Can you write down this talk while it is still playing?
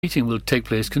meeting will take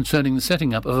place concerning the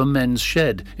setting up of a men's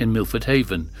shed in Milford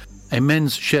Haven. A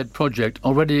men's shed project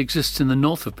already exists in the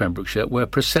north of Pembrokeshire, where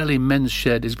Preseli Men's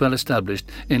Shed is well established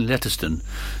in Letterston.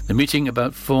 The meeting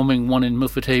about forming one in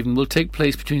Milford Haven will take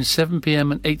place between 7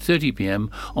 p.m. and 8:30 p.m.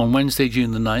 on Wednesday,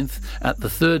 June the 9th, at the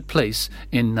Third Place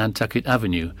in Nantucket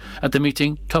Avenue. At the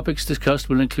meeting, topics discussed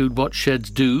will include what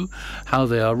sheds do, how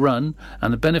they are run,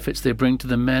 and the benefits they bring to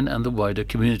the men and the wider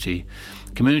community.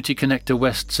 Community Connector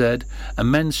West said, "A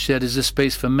men's shed is a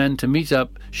space for men to meet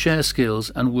up, share skills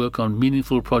and work on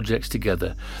meaningful projects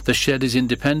together. The shed is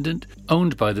independent,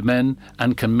 owned by the men,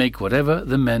 and can make whatever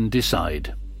the men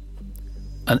decide."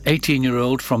 An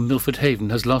 18-year-old from Milford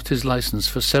Haven has lost his licence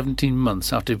for 17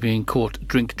 months after being caught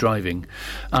drink driving.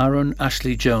 Aaron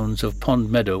Ashley Jones of Pond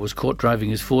Meadow was caught driving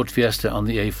his Ford Fiesta on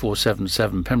the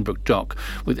A477 Pembroke Dock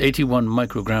with 81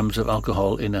 micrograms of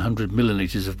alcohol in 100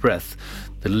 millilitres of breath.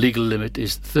 The legal limit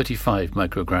is 35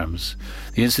 micrograms.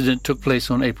 The incident took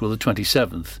place on April the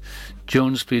 27th.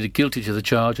 Jones pleaded guilty to the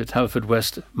charge at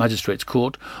Haverfordwest Magistrates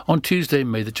Court on Tuesday,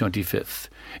 May the 25th.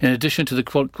 In addition to the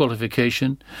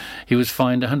qualification, he was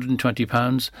fined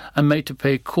 £120 and made to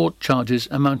pay court charges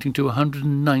amounting to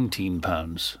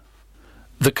 £119.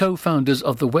 The co-founders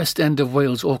of the West End of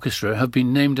Wales Orchestra have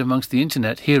been named amongst the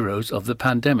Internet heroes of the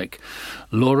pandemic.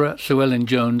 Laura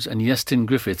Llewellyn-Jones and Iestyn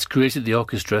Griffiths created the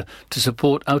orchestra to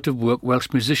support out-of-work Welsh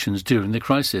musicians during the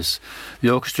crisis. The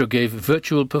orchestra gave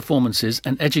virtual performances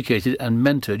and educated and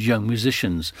mentored young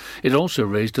musicians. It also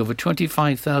raised over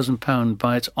 £25,000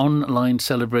 by its online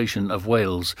celebration of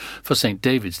Wales for St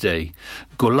David's Day.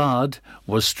 Gwlad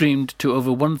was streamed to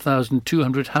over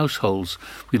 1,200 households,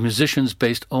 with musicians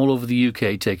based all over the UK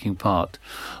taking part.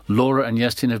 Laura and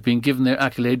Iestyn have been given their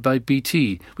accolade by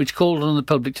BT, which called on the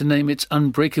public to name its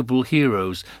unbreakable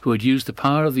heroes who had used the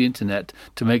power of the internet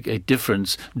to make a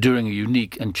difference during a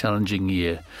unique and challenging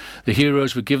year. The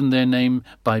heroes were given their name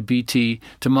by BT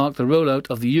to mark the rollout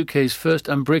of the UK's first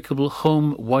unbreakable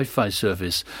home Wi-Fi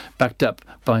service, backed up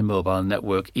by mobile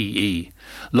network EE.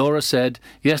 Laura said,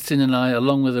 "Iestyn and I,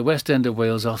 along with the West End of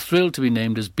Wales, are thrilled to be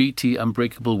named as BT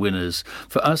Unbreakable winners.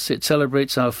 For us, it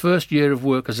celebrates our first year of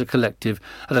work as a collective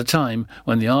at a time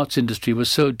when the arts industry was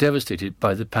so devastated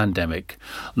by the pandemic."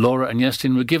 Laura and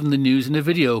Iestyn were given the news in a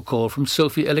video call from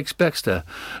Sophie Ellis-Bextor,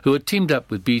 who had teamed up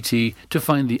with BT to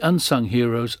find the unsung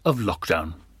heroes of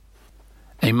lockdown.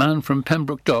 A man from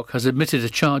Pembroke Dock has admitted a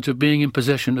charge of being in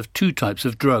possession of two types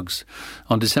of drugs.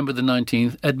 On December the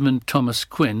 19th, Edmund Thomas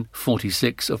Quinn,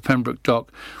 46, of Pembroke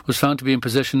Dock, was found to be in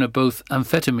possession of both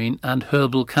amphetamine and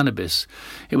herbal cannabis.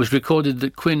 It was recorded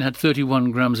that Quinn had 31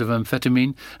 grams of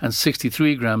amphetamine and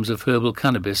 63 grams of herbal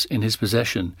cannabis in his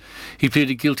possession. He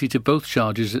pleaded guilty to both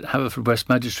charges at Haverfordwest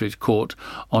Magistrates Court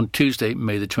on Tuesday,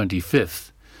 May the 25th.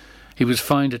 He was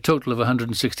fined a total of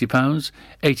 £160,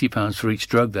 £80 for each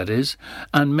drug, that is,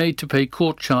 and made to pay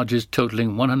court charges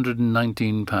totalling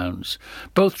 £119.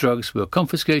 Both drugs were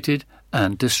confiscated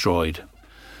and destroyed.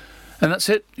 And that's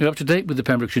it. You're up to date with the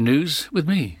Pembrokeshire News with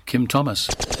me, Kim Thomas.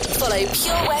 Follow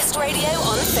Pure West Radio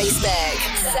on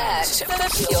Facebook. Search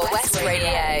for Pure West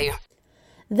Radio.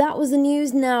 That was the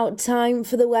news. Now, time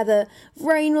for the weather.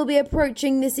 Rain will be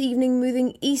approaching this evening,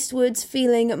 moving eastwards,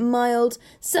 feeling mild.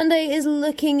 Sunday is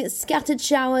looking scattered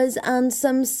showers and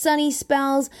some sunny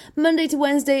spells. Monday to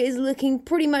Wednesday is looking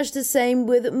pretty much the same,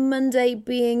 with Monday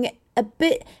being a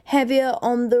bit heavier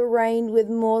on the rain with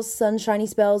more sunshiny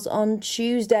spells on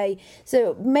Tuesday.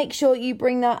 So make sure you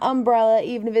bring that umbrella,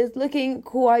 even if it's looking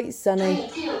quite sunny.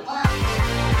 3, 2, 1.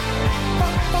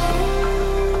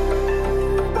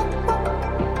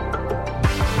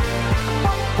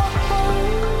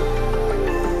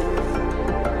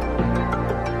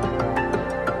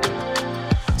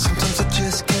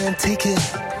 Can't take it.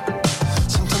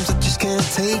 Sometimes I just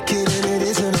can't take it, and it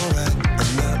isn't alright.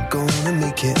 I'm not gonna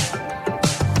make it,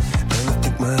 and I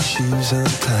think my shoes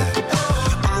untied.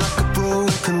 I'm like a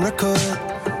broken record.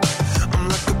 I'm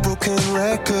like a broken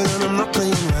record, and I'm not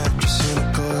playing right. You're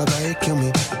cynical, how about you kill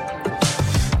me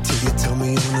till you tell me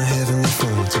on the heavenly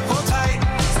phone to hold tight.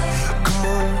 Come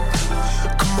on,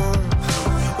 come on.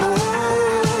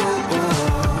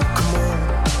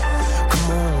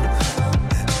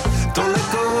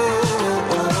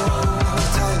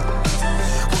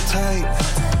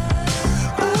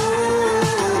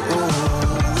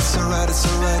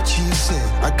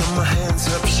 I got my hands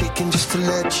up shaking just to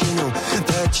let you know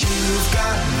that you've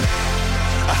got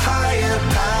a higher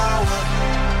power.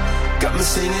 Got me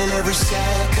singing every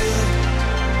second,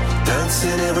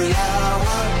 dancing every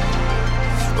hour.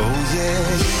 Oh yeah,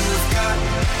 you've got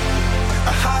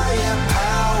a higher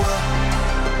power,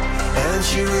 and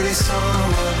she really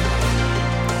someone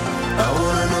I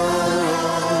wanna know.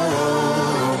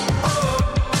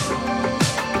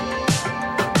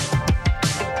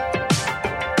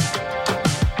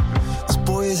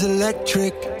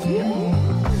 electric.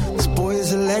 This boy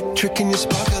is electric and you're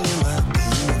sparkling like the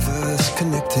universe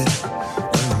connected.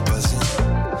 And I'm buzzing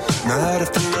night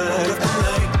after night after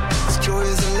night. This joy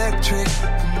is electric.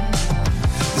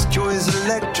 This joy is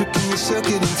electric and you're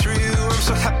circuiting through. I'm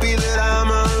so happy that I'm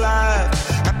alive.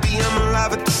 Happy I'm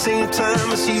alive at the same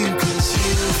time as you. Cause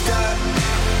you've got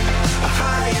a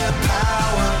higher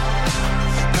power.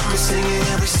 Got me singing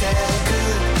every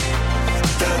second,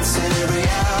 dancing every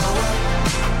hour.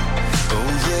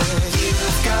 Oh yeah,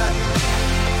 you've got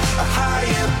a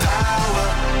higher power.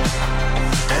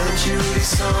 And you really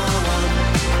someone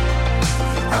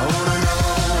I wanna know.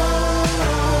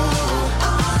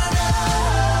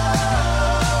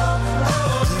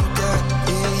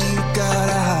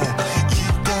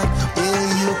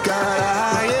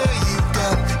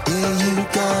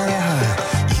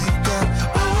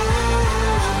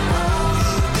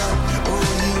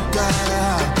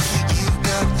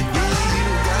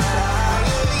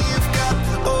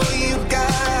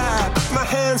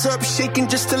 Up shaking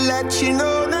just to let you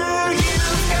know now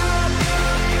you've got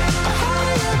a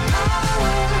higher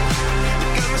power.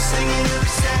 You got me singing every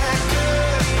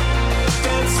second,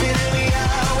 dancing every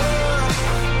hour.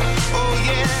 Oh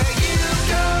yeah, you've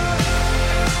got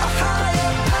a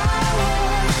higher power.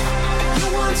 You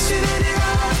want it in your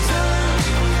lifetime.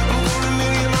 I'm going a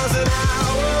million miles an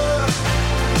hour.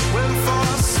 Went for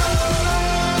so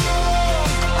long,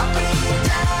 I've been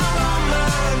down on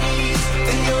my knees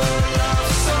in your love.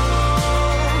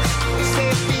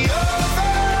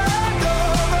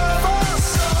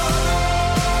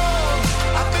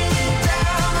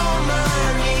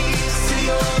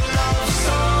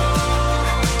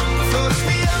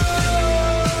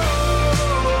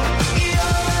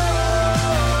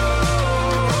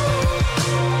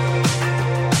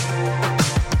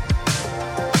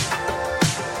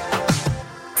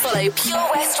 Pure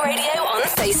West Radio on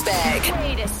Facebook.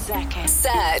 Wait a second.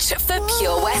 Search for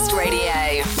Pure West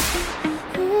Radio.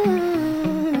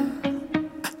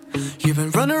 You've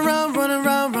been running around,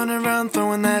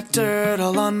 throwing that dirt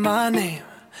all on my name.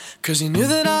 Cause you knew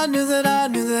that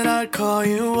I'd call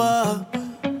you up.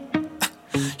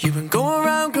 You've been going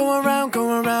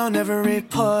around every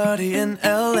party in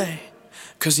LA.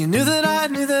 Cause you knew that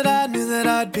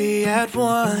I'd be at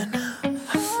one.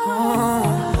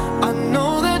 I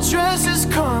know that dress is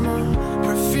karma,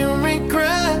 perfume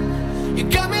regret. You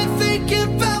got me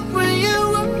thinking about when you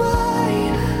were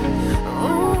mine.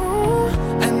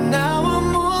 And now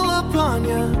I'm all up on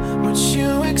you, what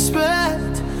you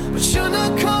expect. But you're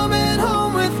not coming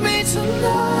home with me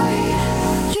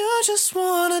tonight. You just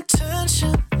want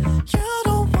attention, you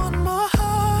don't want my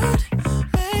heart.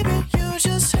 Maybe you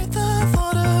just hate the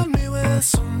thought of me with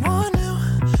someone new.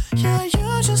 Yeah,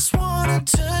 you just want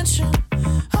attention.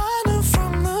 I knew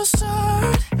from the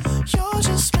start. You're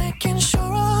just making sure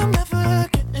I'm never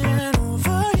getting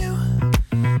over you.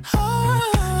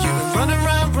 You've been running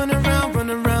around,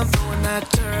 throwing that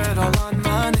dirt all on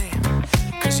my name.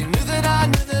 Cause you knew that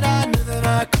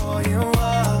I'd call you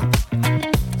up.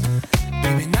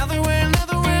 Baby, now that we're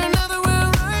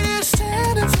right here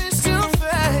standing face to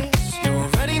face. You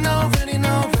already know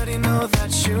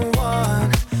that you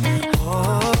won.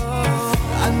 Oh,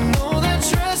 I know that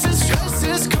dress is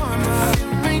karma, you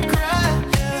regret.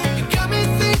 You got me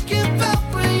thinking about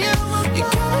when you were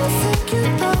mine.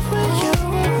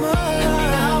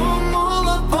 Now I'm all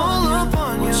up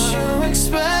on you. What you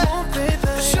expect?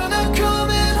 But you're not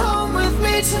coming home with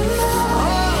me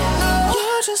tonight. You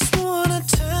just want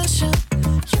attention,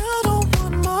 you don't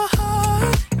want my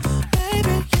heart.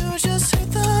 Baby, you just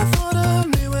hate the thought of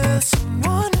me with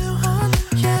someone new.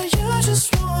 Yeah, you just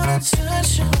want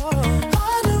attention.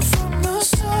 I knew from the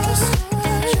start.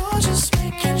 You're just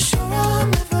making sure I'm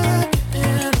never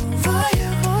getting over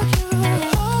you.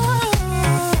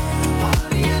 What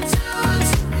are you doing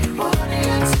to me? What are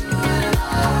you doing?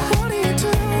 What are you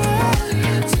doing? What are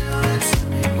you doing to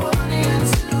me? What are you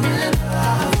doing?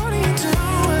 What are you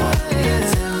doing? What are you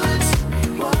doing to me?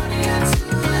 What are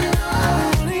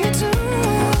you doing?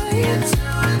 What are you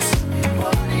doing to me?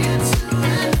 What are you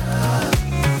doing?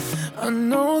 I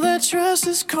know that dress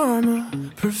is karma,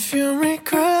 perfume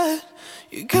regret.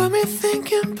 You got me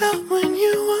thinking about when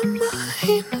you were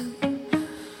mine.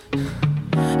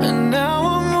 And now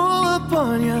I'm all up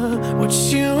on you, what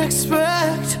you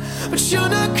expect. But you're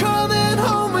not coming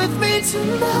home with me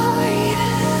tonight.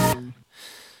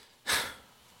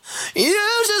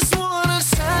 You just want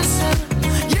attention,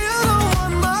 you don't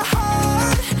want my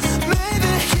heart.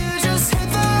 Maybe you just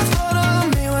hate the thought of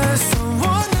me with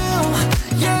someone new.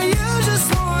 Yeah, you just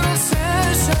want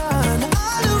attention. I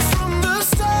knew from the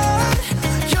start.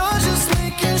 You're just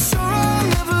making sure I'm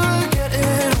never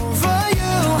getting over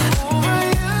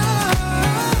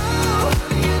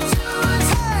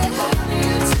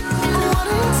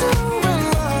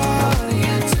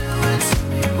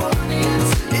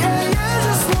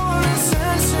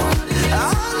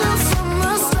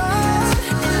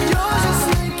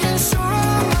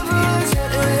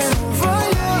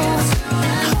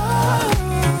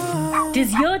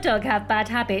Does your dog have bad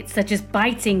habits such as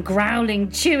biting,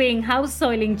 growling, chewing, house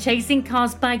soiling, chasing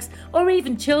cars, bikes, or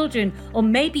even children? Or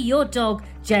maybe your dog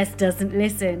just doesn't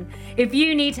listen? If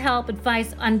you need help,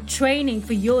 advice and training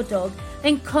for your dog,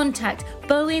 then contact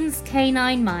Bowen's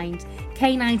Canine Mind.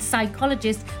 Canine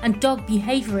psychologist and dog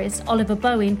behaviourist Oliver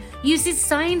Bowen uses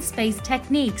science-based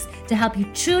techniques to help you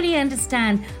truly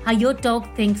understand how your dog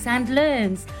thinks and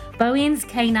learns. Bowen's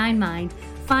Canine Mind.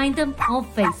 Find them on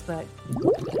Facebook.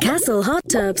 Castle Hot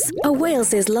Tubs are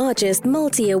Wales's largest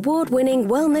multi-award-winning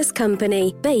wellness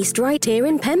company based right here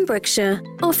in Pembrokeshire,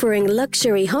 offering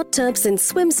luxury hot tubs and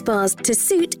swim spas to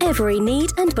suit every need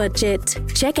and budget.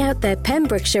 Check out their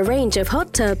Pembrokeshire range of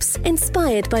hot tubs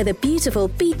inspired by the beautiful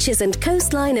beaches and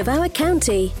coastline of our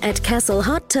county at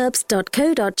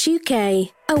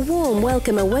castlehottubs.co.uk. A warm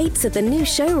welcome awaits at the new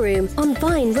showroom on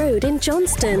Vine Road in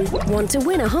Johnston. Want to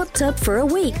win a hot tub for a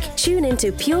week? Tune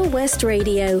into Pure West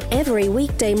Radio every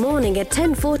weekday morning at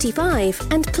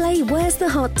 10:45 and play Where's the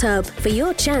Hot Tub for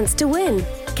your chance to win.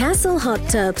 Castle Hot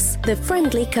Tubs, the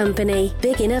friendly company,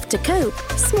 big enough to cope,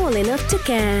 small enough to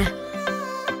care.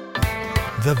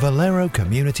 The Valero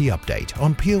Community Update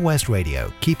on Pure West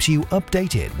Radio keeps you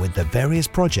updated with the various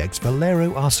projects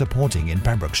Valero are supporting in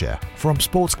Pembrokeshire, from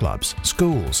sports clubs,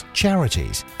 schools,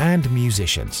 charities and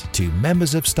musicians to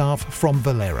members of staff from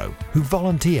Valero who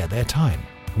volunteer their time.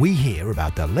 We hear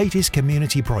about the latest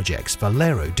community projects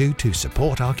Valero do to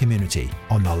support our community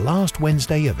on the last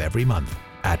Wednesday of every month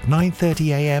at 9:30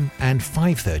 a.m. and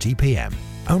 5:30 p.m.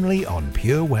 only on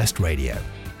Pure West Radio.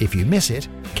 If you miss it,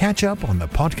 catch up on the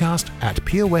podcast at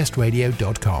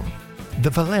purewestradio.com. The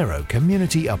Valero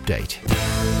Community Update.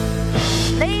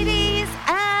 Ladies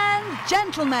and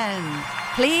gentlemen,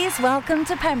 please welcome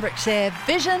to Pembrokeshire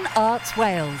Vision Arts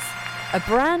Wales, a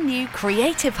brand new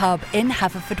creative hub in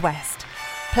Haverfordwest.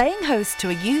 Playing host to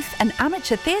a youth and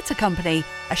amateur theatre company,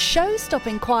 a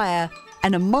show-stopping choir,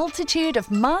 and a multitude of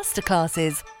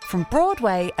masterclasses from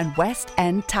Broadway and West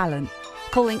End talent.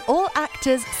 Calling all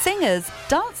actors, singers,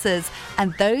 dancers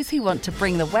and those who want to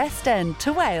bring the West End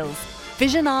to Wales.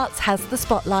 Vision Arts has the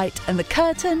spotlight and the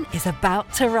curtain is about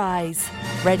to rise.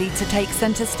 Ready to take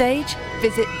centre stage?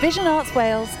 Visit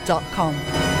visionartswales.com.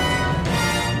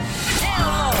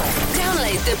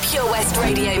 Download the Pure West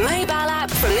Radio mobile app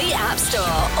from the App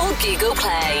Store or Google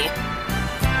Play.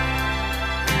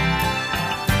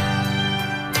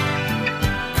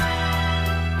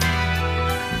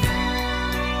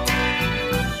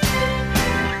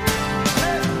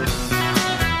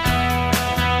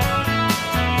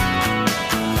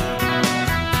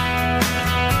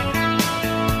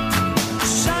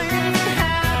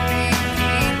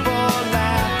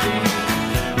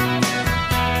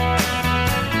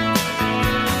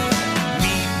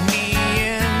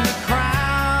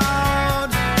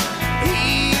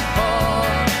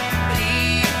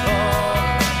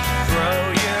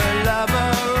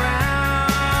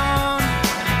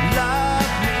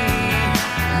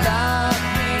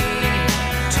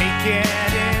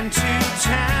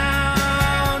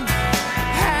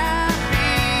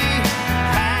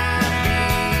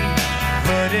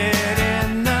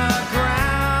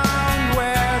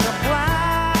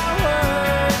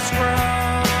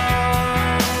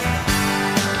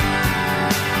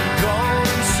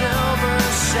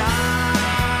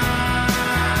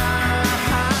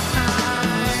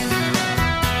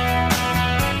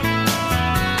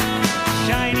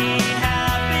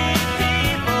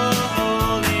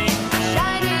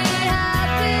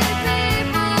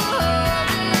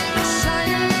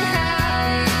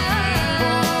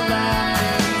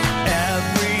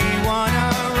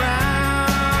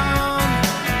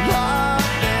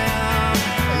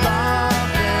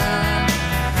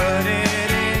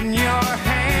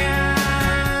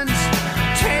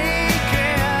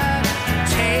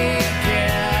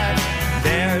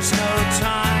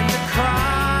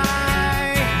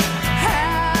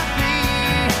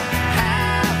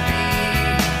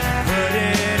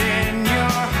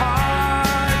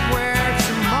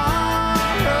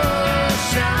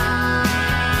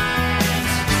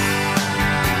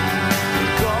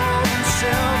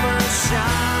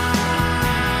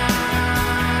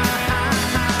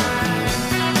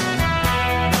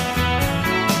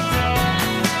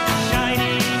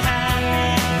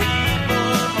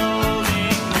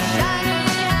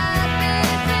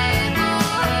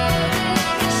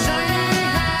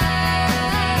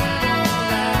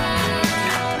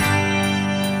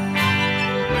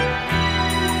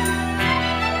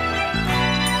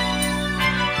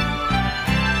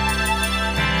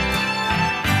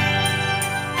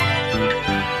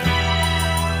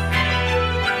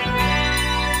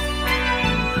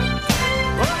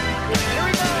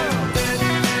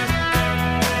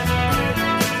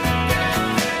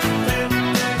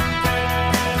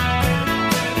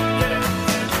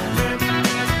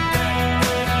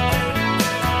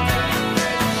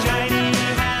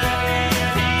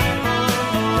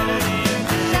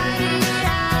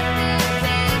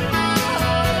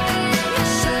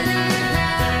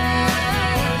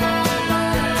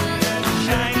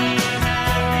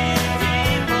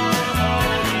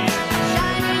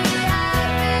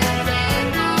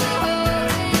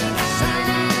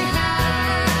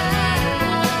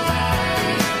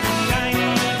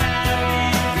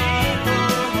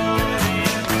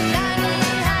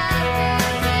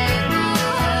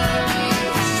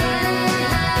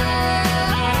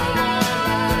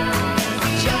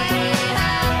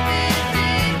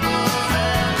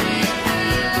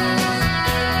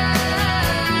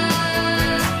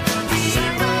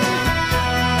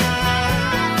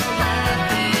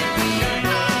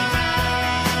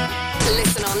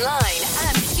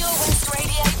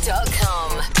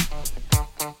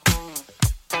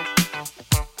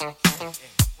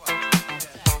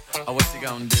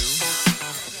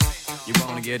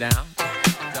 get down?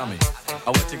 Tell me,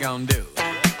 what you gonna do?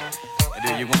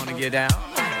 Do you wanna get down?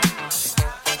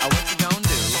 What you gonna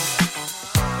do?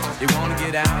 You wanna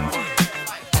get out?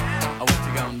 What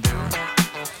you gonna do?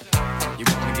 You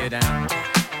wanna get down?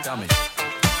 Tell me.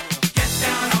 Get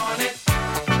down on it.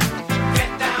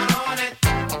 Get down on it.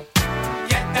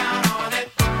 Get down on it.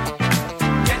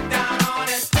 Get down on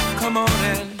it. Come on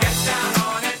in. Get down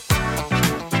on it.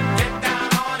 Get down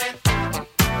on it.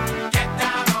 Get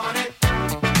down on it.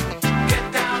 Get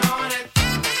down on it.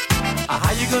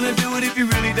 How you gonna do it if you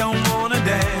really don't wanna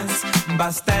dance? By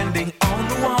standing on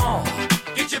the wall.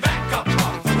 Get your back up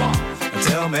off the wall.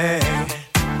 Tell me,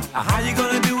 how you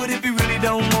gonna do it if you really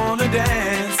don't wanna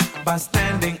dance? By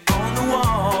standing on the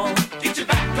wall. Get your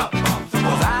back up off the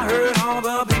wall. 'Cause I heard all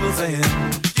the people saying,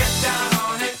 get down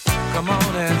on it. Come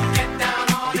on and get down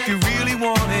on it. If you really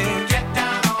want it, get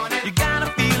down on it. You gotta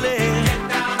feel it. Get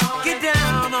down on it. Get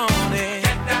down on it.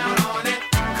 Get down on it.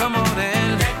 Come on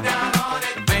and get down on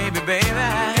it. Baby, baby.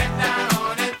 Get down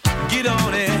on it. Get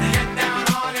on it. Get down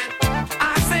on it.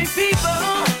 I say people,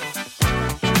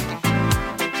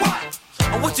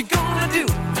 what you gonna do?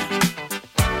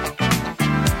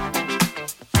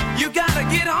 You gotta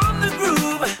get on the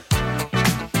groove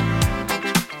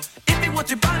if you want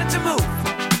your body to move.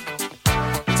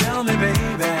 Tell me,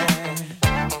 baby,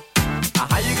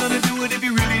 how you gonna do it if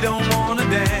you really don't wanna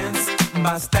dance?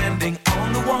 By standing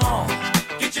on the wall.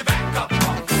 Get your back up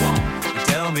off the wall.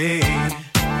 Tell me,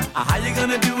 how you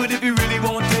gonna do it if you really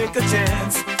won't take a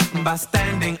chance? By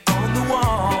standing on the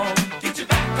wall. Get your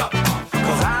back up off the wall.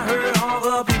 'Cause I heard all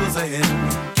the people saying,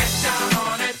 get down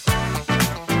on it.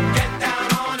 Get down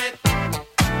on it.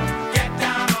 Get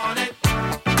down on it.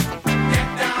 Get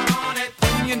down on it.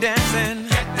 When you're dancing,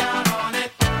 get down on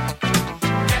it.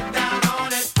 Get down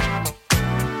on it.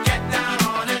 Get down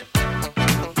on it.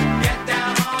 Get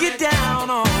down on it. Get down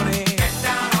on it. Get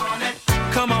down on it.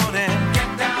 Come on in.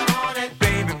 Get down on it.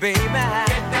 Baby, baby.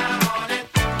 Get down on it.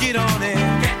 Get on it.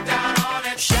 Get down on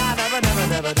it.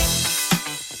 Sha-da-ba-da-ba-da-ba-da.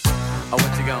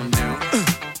 What you gonna do?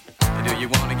 Do you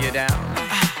wanna get down?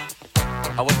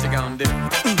 What you gonna do?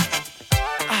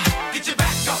 Get your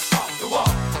back up off the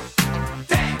wall.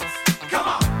 Dance, come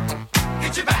on.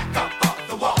 Get your back up off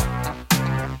the wall.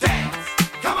 Dance,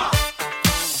 come on.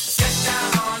 Get down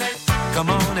on it. Come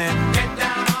on and get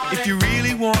down on it. If you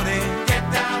really want it, get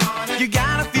down on it. You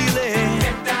gotta feel it.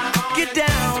 Get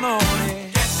down on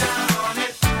it. Get down on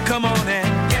it. Get down on it. Come on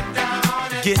and get down on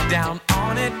it. Get down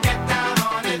on it. Get down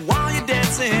on it. While you're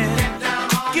dancing,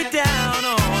 get down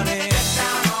on it. Get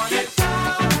down on it. Get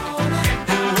down on it.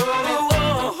 Oh,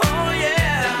 oh, oh,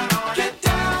 yeah. Get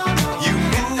down on it. You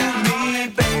move me,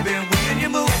 baby, when you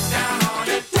move.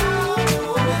 Get down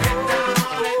on it. Get down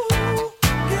on it.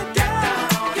 Get down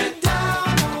on it. Get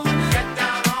down on it. Get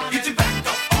down on it. Get your back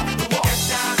up off the wall. Get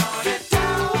down on it. Get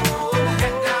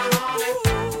down on it. Get down on it.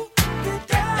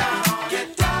 Get down on it. Get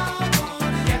down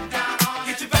on it. Get down on it.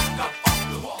 Get your back up off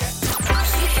the wall.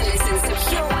 You can listen to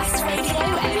Pure West Radio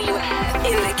anywhere.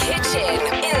 In the kitchen,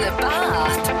 in the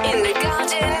bath, in the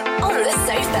garden, on the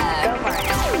sofa,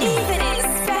 even in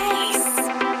space.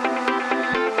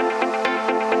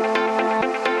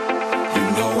 You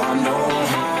know I know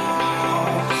how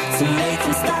to make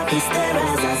them stop and stare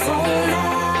as I zone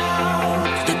out.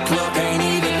 The club can't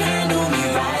even handle me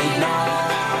right now.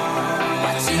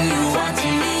 Watching you,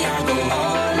 watching me, I go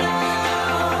all out.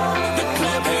 The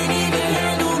club can't even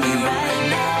handle me right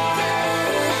now.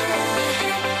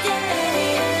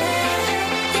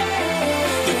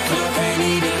 The club can't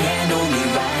even handle me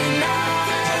right now.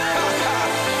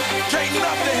 Can't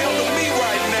nothing handle me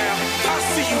right now. I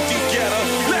see you together.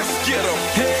 Let's get 'em.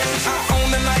 Hey, I own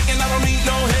the night and I don't need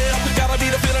no help. Gotta be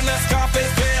the feeling that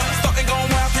Scarface feel. Starting going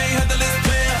wild, can't handle this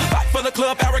pill. Back for the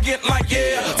club, arrogant like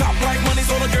yeah. Top like money,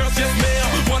 so the girls just mail.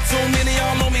 One too many,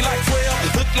 y'all know me like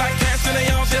 12. Look like cash and they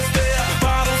all just there.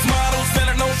 Bottles, models,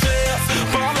 selling no shares.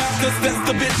 Fall out, 'cause that's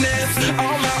the business.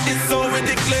 All out is so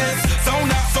ridiculous.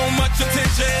 Zone out, so much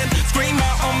attention. Scream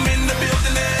out, I'm in the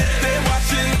building. They're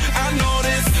watching, I know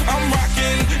this. I'm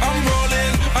rocking, I'm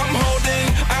rolling, I'm holding.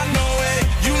 I know it,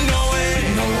 you know it.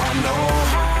 You know I know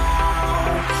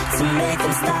how to make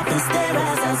them stop and stare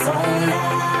as I zone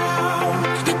out.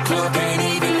 The club can't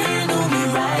even handle me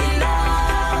right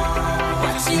now.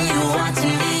 Watching you,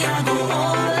 watching me, I go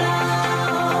all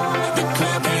out. The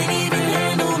club can't even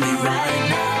handle me right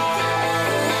now.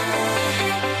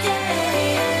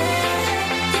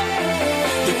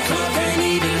 The club can't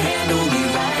even handle me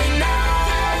right now.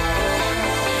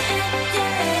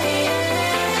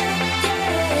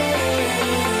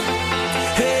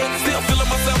 Hey, still feeling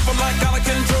myself, I'm like out of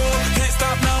control. Can't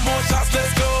stop now, more shots,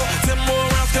 let's go. 10 more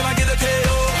rounds, can I get a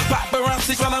KO? Pop around.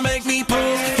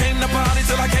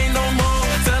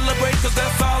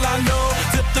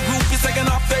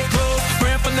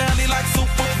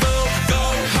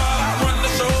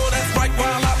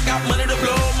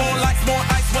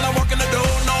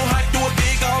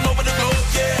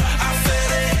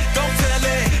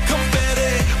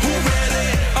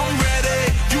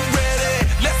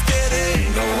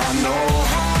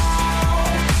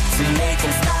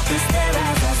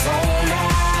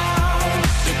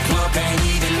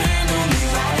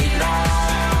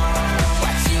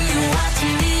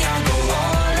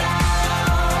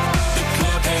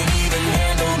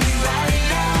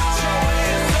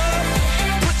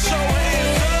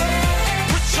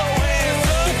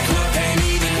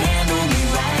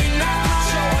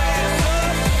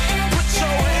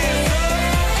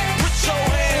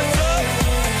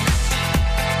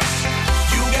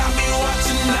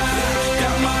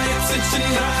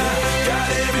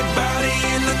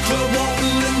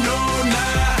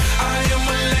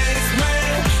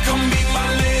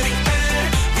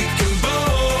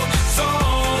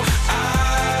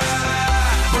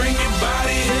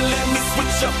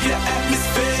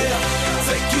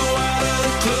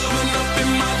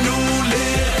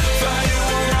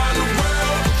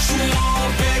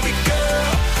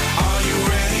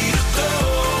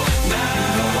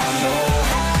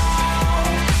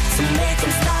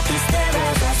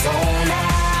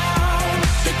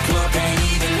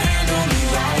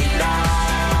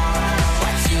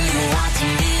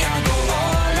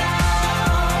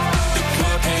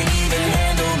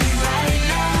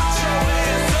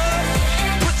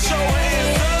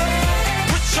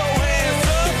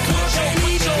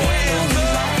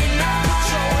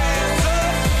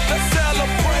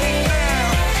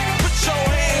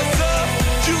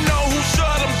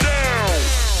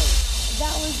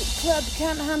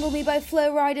 Can't Handle Me by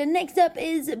Flo Rida. Next up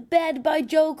is Bed by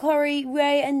Joel Corry,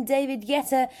 Ray and David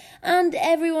Guetta. And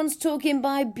Everyone's Talking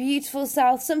by Beautiful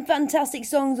South. Some fantastic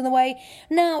songs on the way.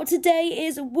 Now, today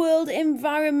is World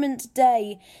Environment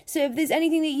Day. So if there's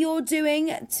anything that you're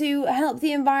doing to help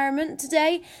the environment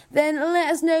today, then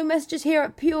let us know. Messages here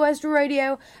at Pure West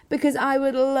Radio, because I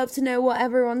would love to know what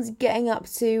everyone's getting up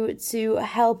to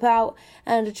help out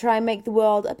and to try and make the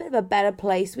world a bit of a better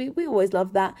place. We always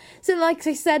love that. So like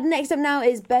I said, next up now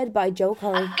is Bed by Joel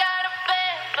Corry.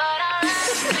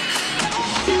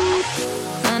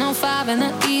 9:05 in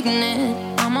the evening,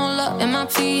 I'm all up in my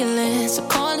feelings. So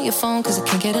calling your phone cause I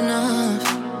can't get enough.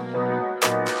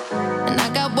 And I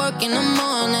got work in the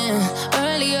morning,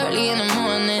 early in the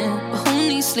morning. But who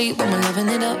needs sleep when we're loving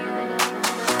it up?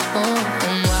 Oh,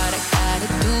 and what I gotta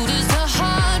do this the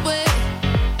hard way.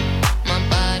 My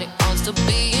body wants to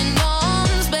be in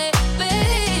arms, baby.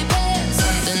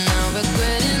 Something I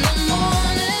regret in the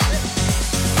morning.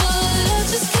 But I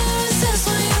just can't resist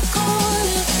when you're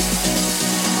calling.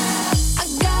 I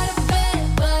got a bed,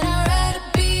 but I'd rather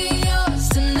be yours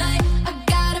tonight. I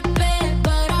got a bed,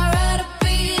 but I'd rather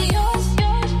be yours.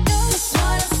 That's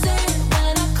what I said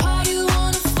when I call you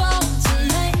on the phone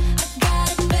tonight. I got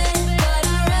a bed, but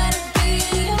I'd rather be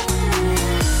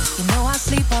yours. You know I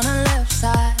sleep on the left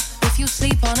side. If you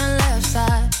sleep on the left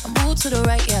side, I move to the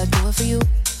right, yeah, I do it for you.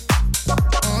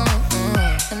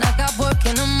 And I got work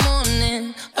in the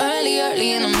morning, early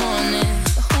in the morning.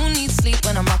 But who needs sleep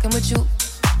when I'm rocking with you?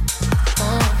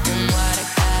 And what I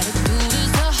gotta do this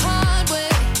the hard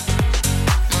way.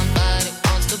 My body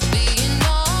wants to be in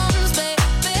arms,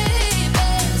 baby.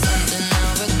 Something I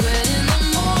regret in the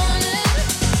morning.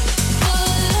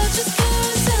 But I just can't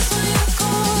resist when you're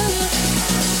calling.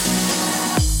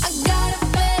 I got a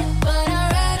bed, but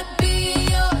I'd rather be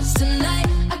yours tonight.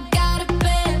 I got a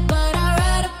bed, but I'd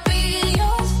rather be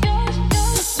yours.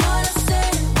 That's what I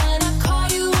said when I call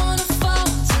you on the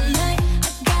phone tonight. I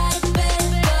got a bed,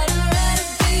 but I'd rather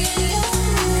be yours.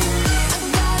 I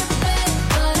got a bed,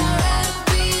 but I'd rather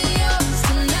be yours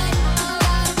tonight. I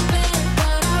got a bed,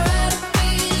 but I'd rather be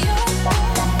yours.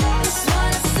 That's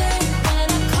what I said when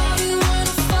I call you on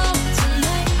the phone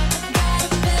tonight. I got a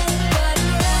bed, but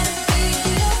I'd rather be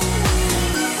yours.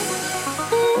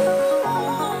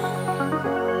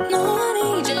 No, I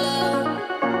need your love.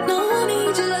 No, I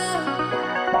need your love.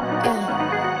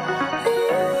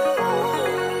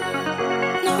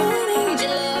 No, I need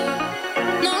your love.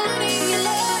 No, I need your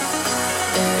love.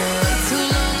 Too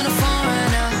long on the phone right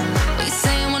now. What you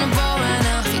saying when I'm bored right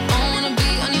now? If you don't wanna be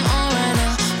on your own right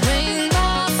now, ring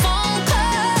my phone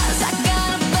 'cause I got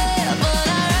a bed, but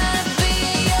I'd rather be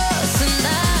yours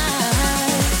tonight.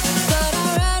 But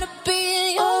I'd rather be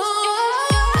yours.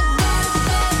 I got a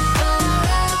bed, but I'd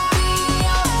rather be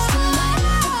yours tonight.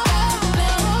 I got a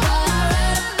bed, but I'd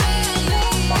rather be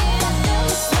yours.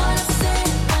 That's what I said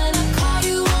when I call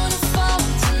you on the phone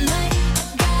tonight.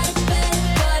 I got a bed,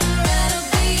 but I'd rather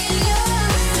be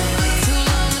yours. Too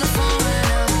long on the phone right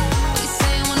now. What you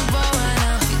saying when I'm bored right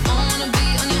now? If you don't wanna be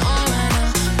on your own right now,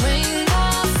 ring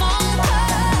my phone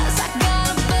 'cause I got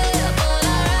a bed, but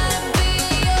I'd rather be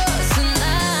yours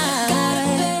tonight. Got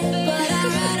a bed, but I'd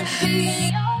rather be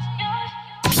yours.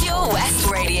 Pure West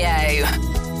Radio.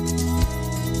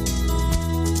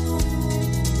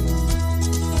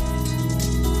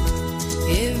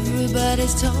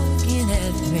 Everybody's talking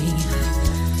at me.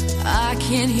 I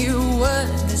can't hear what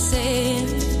they're saying.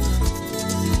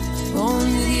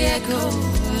 Only the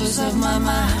echoes of my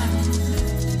mind.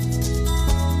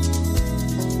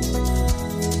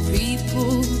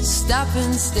 People stop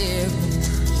and stare.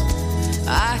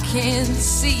 I can't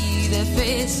see their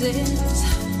faces.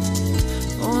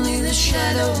 Only the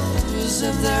shadows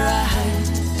of their eyes.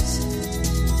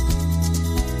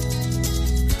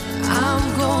 I'm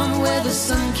going where the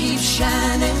sun keeps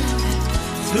shining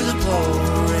through the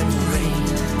pouring rain.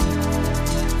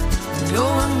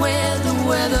 Going where the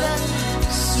weather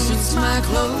suits my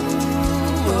clothes.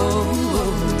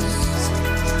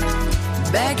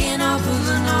 Backing off of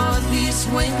the northeast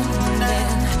wind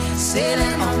and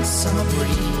sailing on summer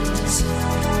breeze.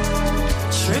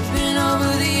 Tripping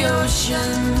over the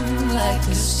ocean like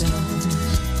a stone.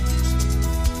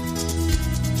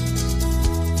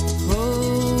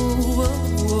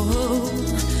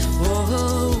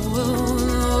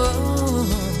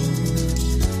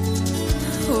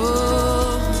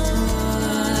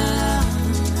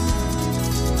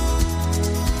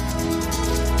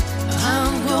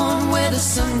 I'm going where the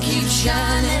sun keeps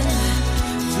shining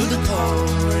through the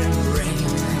pouring rain.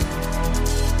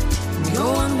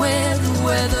 Going where the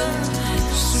weather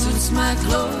suits my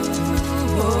clothes.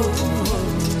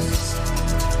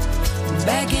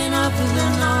 backing up with the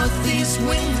northeast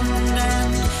wind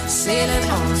and sailing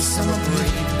on the summer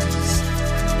breeze,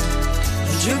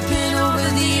 dripping over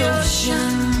the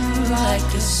ocean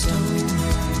like a stone.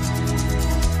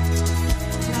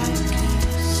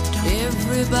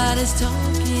 Everybody's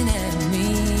talking at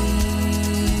me.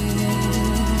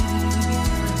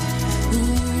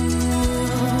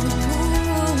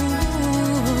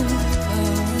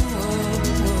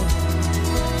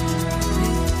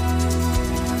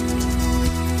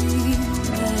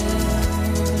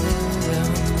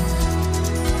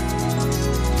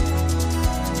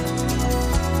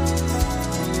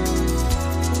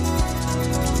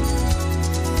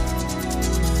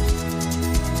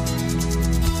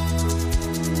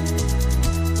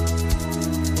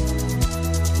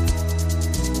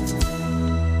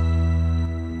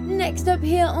 Next up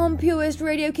here on Pure West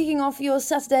Radio, kicking off your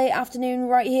Saturday afternoon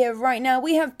right here, right now,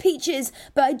 we have Peaches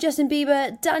by Justin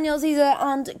Bieber, Daniel Caesar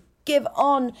and Give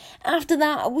On. After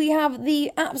that, we have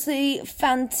the absolutely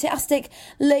fantastic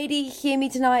Lady Hear Me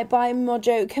Tonight by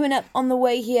Mojo coming up on the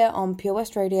way here on Pure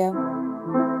West Radio.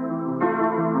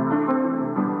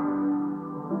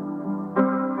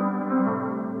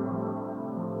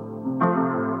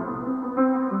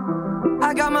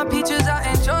 I got my peaches out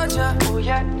in Georgia, oh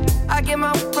yeah. I get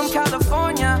my from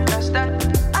California, that's that.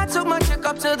 I took my chick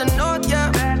up to the north,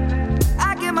 yeah.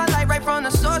 I get my light right from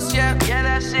the source, yeah. Yeah,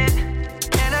 that's it.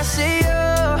 And I see you,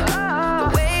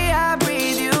 the way I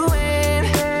breathe you in,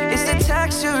 it's the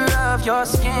texture of your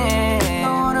skin. I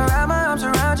wanna wrap my arms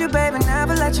around you, baby,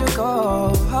 never let you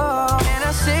go. And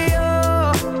I see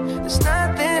you, there's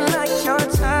nothing like your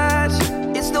touch.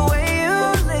 It's the way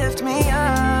you lift me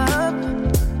up,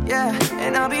 yeah.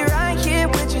 And I'll be right here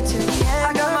with you till the end.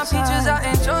 I got my peaches out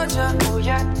in Georgia, oh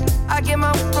yeah. I get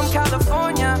my from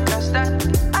California, that's that.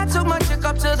 I took my chick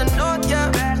up to the north,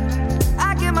 yeah.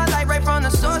 I get my light right from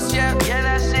the source, yeah. Yeah,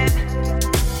 that's it.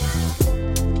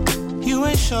 You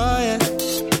ain't sure yet,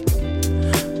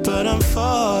 but I'm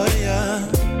for ya.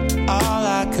 All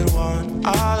I could want,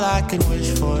 all I could wish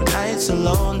for. Nights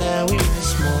alone that we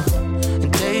miss more,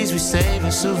 and days we save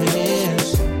as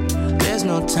souvenirs. There's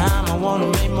no time, I wanna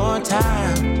make more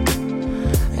time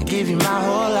and give you my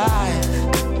whole life.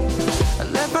 I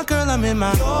left my girl, I'm in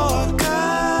my Yorker.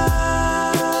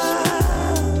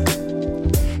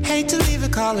 Hate to leave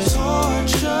it, call it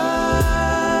torture.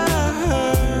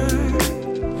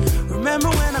 Remember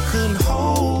when I couldn't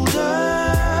hold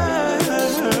her?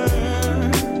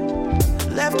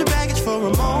 Left her baggage for a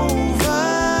mover.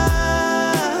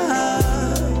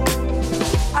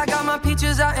 I got my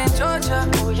peaches out in Georgia,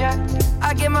 oh yeah.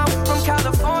 I get my from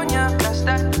California, that's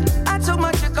that. I took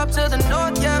my chick up to the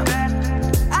north, yeah.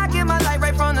 I get my light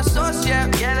right from the source, yeah.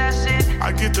 Yeah, that's it.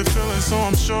 I get the feeling, so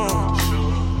I'm sure.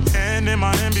 And in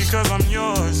my hand because I'm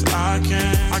yours. I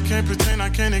can't pretend, I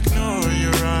can't ignore.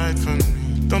 You're right for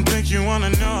me. Don't think you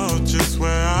wanna know just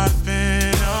where I've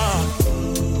been.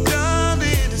 Oh, don't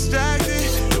be distracted.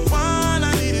 The one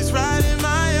I need is right in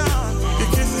my arms. Your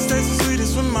kisses taste the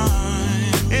sweetest with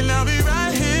mine, and I'll be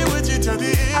right here with you till the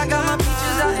end. I got my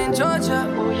peaches out in Georgia,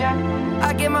 oh yeah.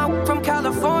 I get my from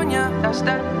California, that's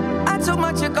that. I took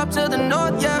my chick up to the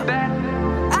north, yeah.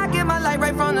 I get my light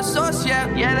right from the source, yeah.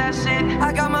 Yeah, that's it.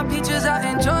 I got my peaches out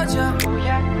in Georgia, oh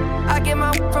yeah. I get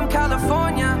my from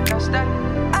California, that's that.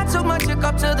 I took my chick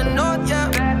up to the north, yeah.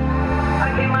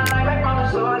 I get my light right from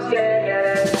the source, yeah,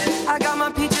 yeah. I got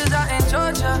my peaches out in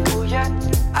Georgia, oh yeah.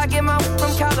 I get my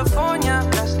from California,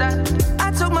 that's that.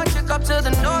 I took my chick up to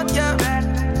the north, yeah.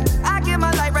 I get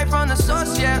my light right from the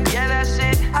source, yeah. Yeah, that's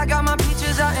it. I got my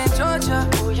peaches out in Georgia,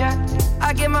 oh yeah.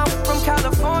 I get my from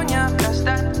California, that's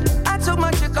that. I took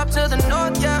my chick up to the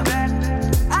north, yeah.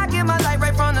 I get my light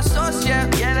right from the source, yeah.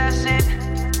 Yeah, that's it.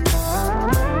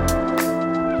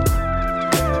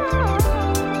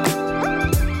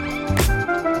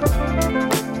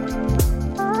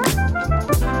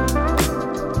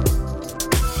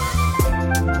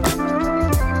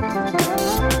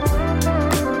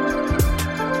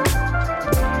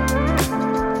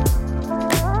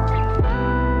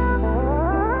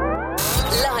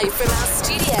 From our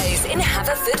studios in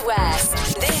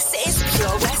Haverfordwest, this is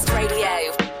Pure West Radio.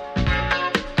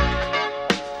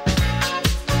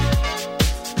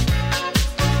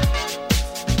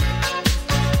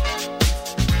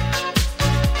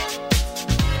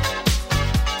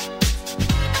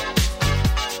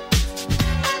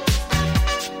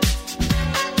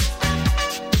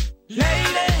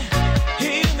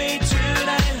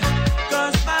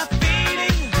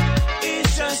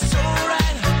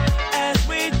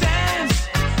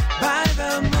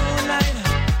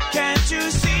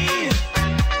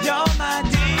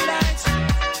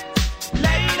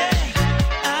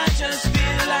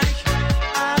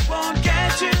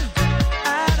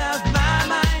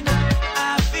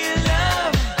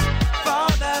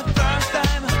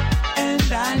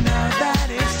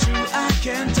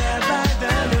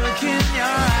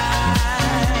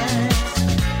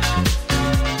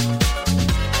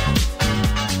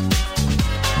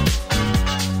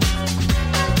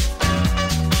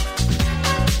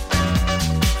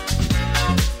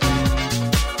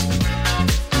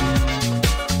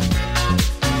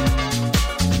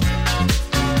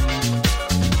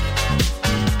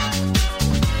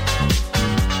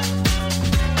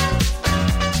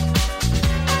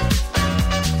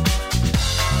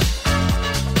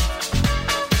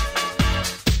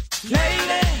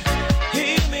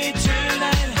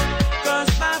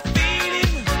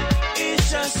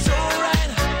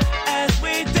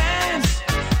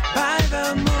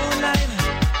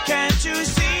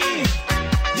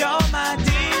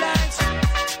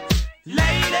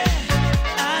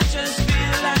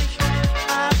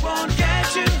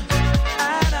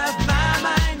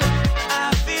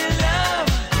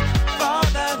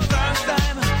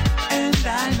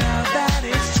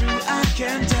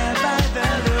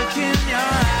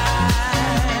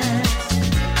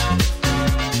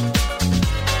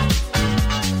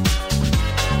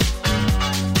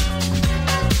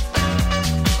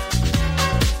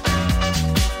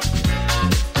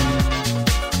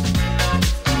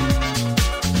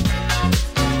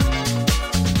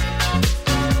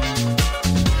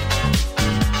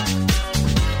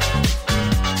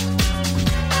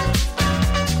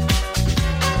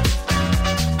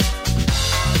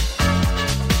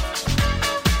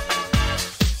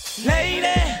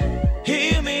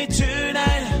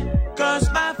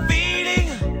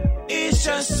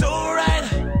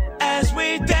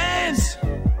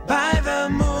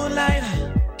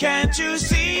 Can't you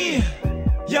see?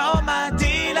 You're my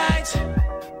delight.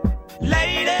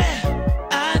 Lady,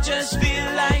 I just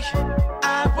feel like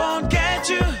I won't get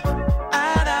you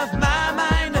out of my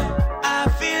mind. I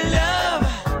feel love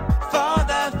for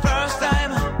the first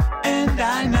time, and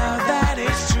I know that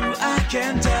it's true. I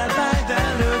can tell by the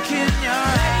look in your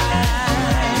eyes.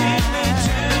 Give me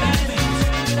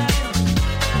tonight,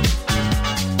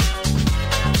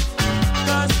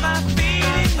 'cause my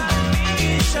feeling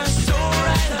is just so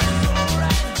right.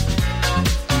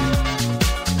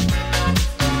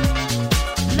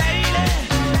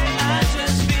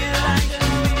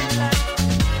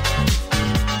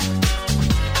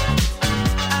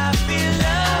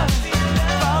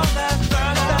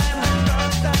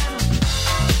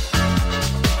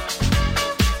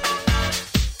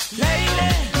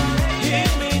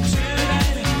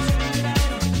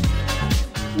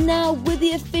 Now, with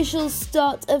the official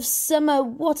start of summer,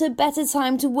 what a better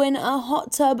time to win a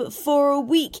hot tub for a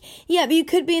week. Yep, you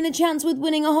could be in the chance with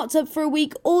winning a hot tub for a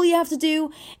week. All you have to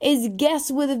do is guess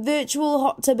where the virtual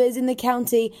hot tub is in the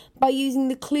county by using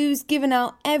the clues given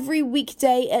out every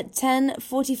weekday at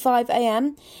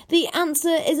 10:45am. The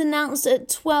answer is announced at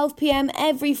 12pm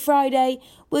every Friday,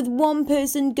 with one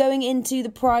person going into the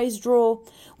prize draw.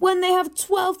 When they have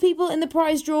 12 people in the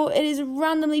prize draw, it is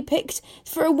randomly picked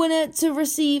for a winner to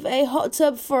receive a hot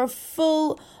tub for a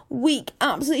full week.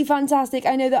 Absolutely fantastic.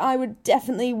 I know that I would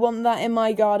definitely want that in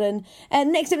my garden.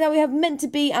 Next up now we have Meant to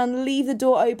Be and Leave the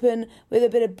Door Open with a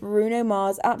bit of Bruno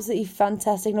Mars. Absolutely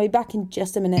fantastic. And I'll be back in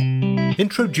just a minute.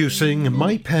 Introducing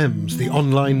MyPems, the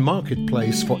online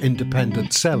marketplace for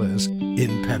independent sellers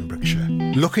in Pembrokeshire.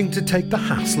 Looking to take the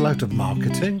hassle out of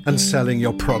marketing and selling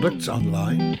your products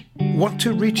online? Want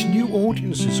to reach new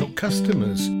audiences or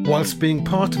customers whilst being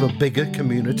part of a bigger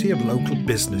community of local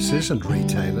businesses and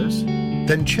retailers?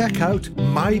 Then check out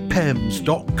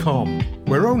mypems.com.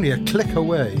 We're only a click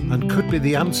away and could be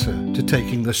the answer to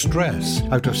taking the stress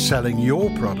out of selling your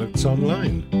products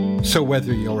online. So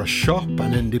whether you're a shop,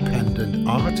 an independent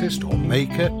artist or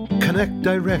maker, connect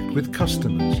direct with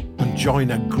customers and join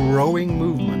a growing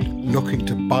movement looking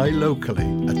to buy locally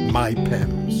at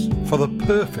MyPems. For the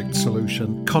perfect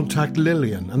solution, contact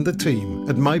Lillian and the team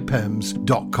at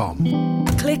mypems.com.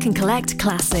 Click and collect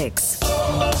classics.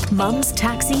 Mum's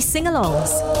taxi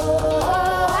sing-alongs.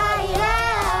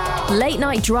 Late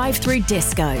night drive-through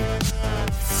disco.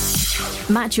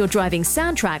 Match your driving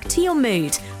soundtrack to your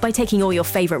mood by taking all your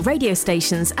favourite radio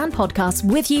stations and podcasts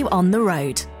with you on the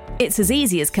road. It's as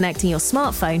easy as connecting your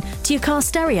smartphone to your car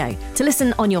stereo to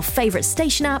listen on your favourite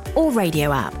station app or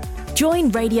radio app. Join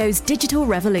radio's digital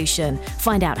revolution.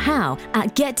 Find out how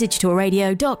at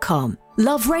getdigitalradio.com.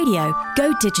 Love radio,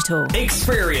 go digital.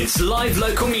 Experience live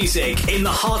local music in the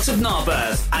heart of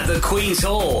Narberth at the Queen's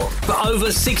Hall. For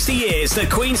over 60 years, the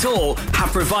Queen's Hall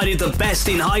have provided the best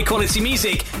in high quality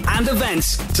music and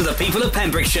events to the people of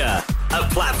Pembrokeshire. A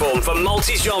platform for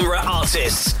multi-genre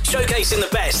artists, showcasing the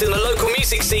best in the local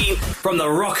music scene, from the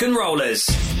rock and rollers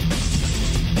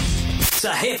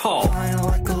to hip-hop,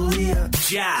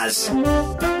 jazz,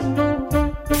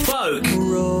 folk,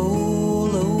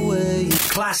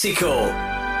 classical,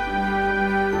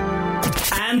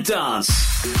 and dance.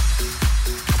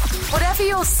 Whatever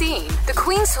your scene, the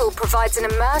Queen's Hall provides an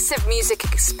immersive music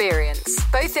experience,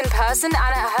 both in person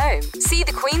and at home. See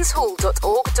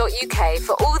thequeenshall.org.uk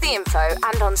for all the info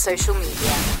and on social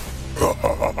media.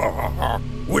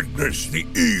 Witness the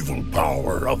evil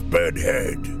power of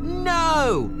Bedhead.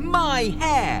 No! My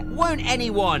hair! Won't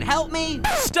anyone help me?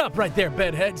 Stop right there,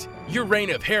 Bedheads. Your reign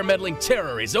of hair-meddling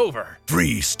terror is over.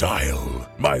 Freestyle,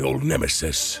 my old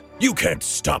nemesis. You can't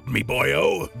stop me,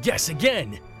 boyo. Guess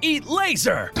again. Eat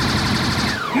laser!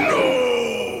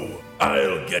 No!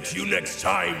 I'll get you next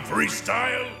time,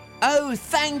 Freestyle. Oh,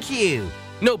 thank you.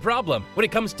 No problem. When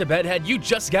it comes to Bedhead, you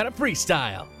just gotta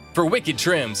freestyle. For wicked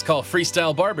trims, call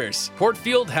Freestyle Barbers,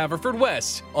 Portfield,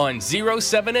 Haverfordwest, on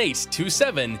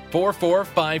 07827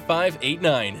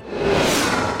 445589.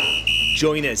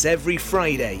 Join us every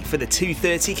Friday for the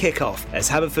 2:30 kickoff as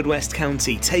Haverfordwest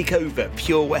County take over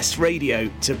Pure West Radio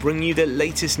to bring you the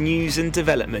latest news and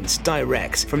developments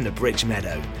direct from the Bridge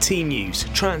Meadow. Team news,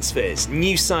 transfers,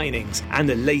 new signings, and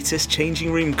the latest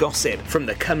changing room gossip from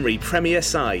the Cymru Premier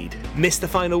side. Miss the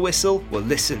final whistle? Well,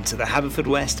 listen to the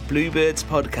Haverfordwest Bluebirds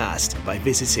podcast by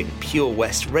visiting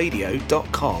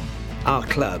purewestradio.com. Our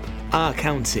club, our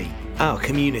county, our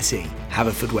community.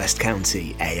 Haverfordwest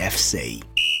County AFC.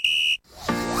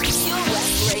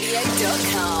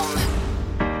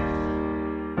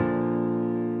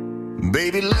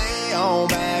 Baby, lay on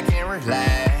back and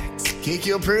relax. Kick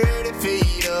your pretty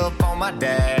feet up on my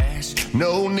dash.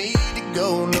 No need to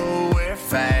go nowhere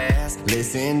fast.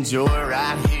 Let's enjoy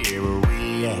right here where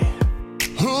we at.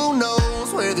 Who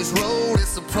knows where this road is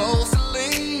supposed to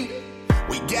lead?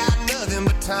 We got nothing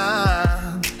but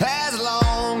time. As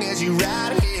long as you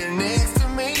right here next to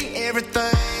me,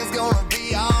 everything's gonna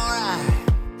be alright.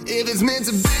 If it's meant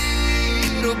to be,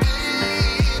 it'll be,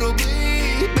 it'll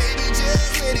be. Baby,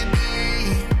 just let it be.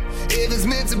 If it's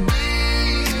meant to be,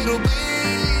 it'll be,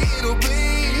 it'll be.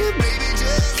 Baby,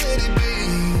 just let it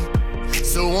be.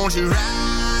 So won't you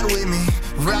ride with me,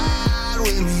 ride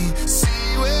with me.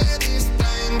 See where this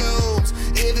thing goes.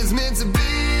 If it's meant to be,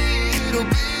 it'll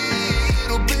be,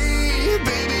 it'll be.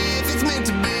 Baby, if it's meant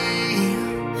to be.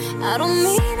 I don't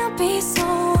mean to be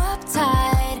so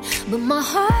uptight, but my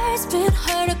heart's been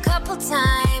hurt a couple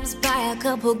times by a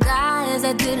couple guys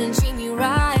that didn't treat me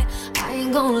right. I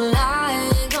ain't gonna lie,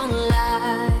 I ain't gonna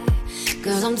lie.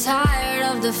 Cause I'm tired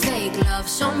of the fake love.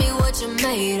 Show me what you're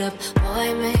made of.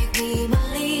 Boy, make me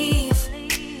believe.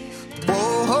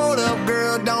 Whoa, hold up,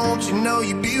 girl, don't you know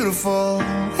you're beautiful?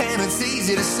 And it's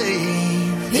easy to see.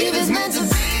 If it's meant to be,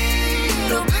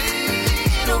 it'll be,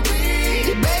 it'll be.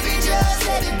 Baby, just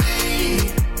let it be.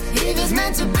 If it's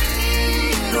meant to be,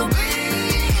 it'll be,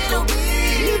 it'll be.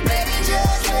 Baby,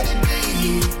 just let it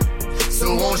be.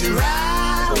 So won't you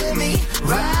ride with me,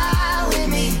 ride with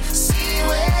me. See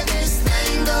where this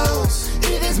thing goes.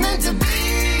 If it's meant to be,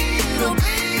 it'll be,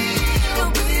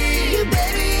 it'll be.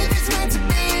 Baby, if it's meant to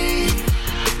be.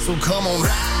 So come on,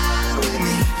 ride with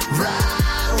me,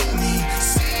 ride with me.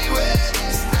 See where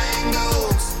this thing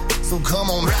goes. So come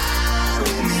on, ride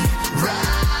with me,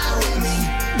 ride with me.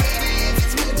 Baby, if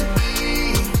it's meant to be.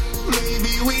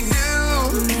 Maybe we do,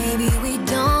 maybe we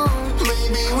don't.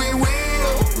 Maybe we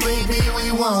will, maybe we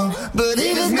won't. But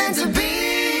if it's meant to be,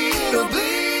 it'll be,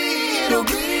 it'll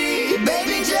be.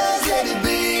 Baby, just let it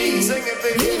be. Sing it,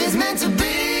 baby. If it's meant to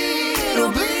be,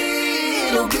 it'll be,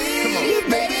 it'll be.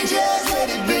 Baby, just let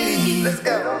it be. Let's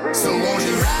go. So won't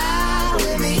you ride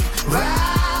with me,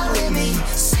 ride with me.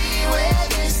 See where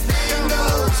this thing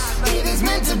goes. If it's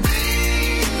meant to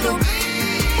be, it'll be,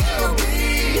 it'll be.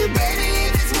 Baby,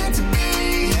 if it's meant to be.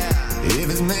 If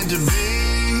it's meant to be,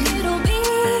 it'll be,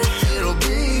 it'll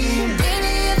be.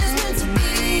 Baby, if it's meant to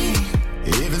be.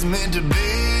 If it's meant to be,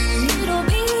 it'll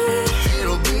be,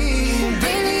 it'll be.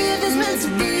 Baby, if it's meant to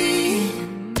be.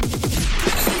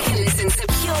 You can listen to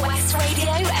Pure West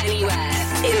Radio anywhere.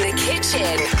 In the kitchen,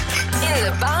 in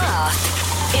the bath,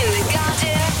 in the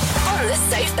garden, on the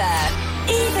sofa,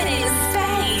 even in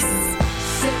space.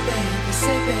 Say baby,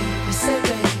 say baby, say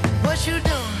baby. What you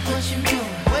doing? What you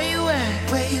doing? Where you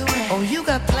at? Where you at? Oh, you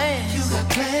got plans. You got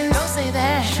plans. Don't say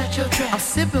that. Shut your trap. I'm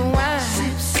sipping wine.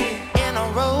 Sip, sip. In a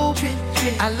robe. Drip,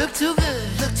 drip. I look too good.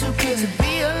 Look too good to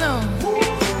be alone.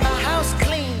 My house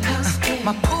clean. House clean.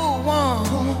 My pool warm.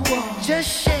 Pool warm. Just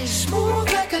shake.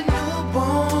 Smooth like a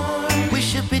newborn. We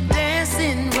should be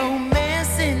dancing,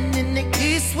 romancing in the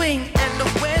east wing and the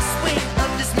west wing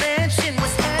of this mansion.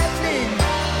 What's happening?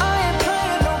 I ain't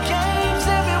playing no games.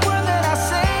 Every word that I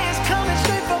say is coming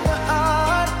straight from the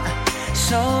heart.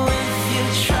 So if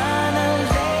you're trying to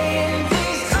lay in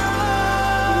these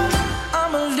arms,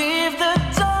 I'ma leave the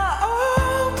door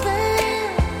open.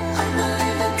 I'ma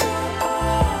leave the door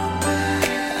open.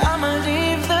 I'ma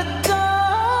leave the door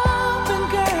open,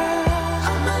 girl.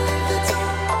 I'ma leave the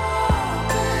door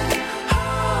open,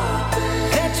 open.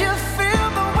 Let you feel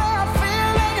the way I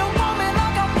feel, and you want me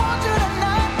like I want you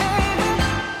tonight, baby.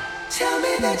 Tell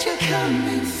me that you're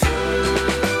coming through.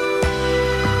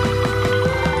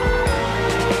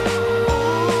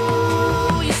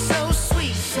 Ooh, you're so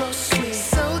sweet, so sweet,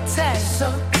 so tight, so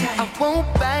tight. I won't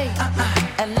bite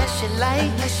unless you like.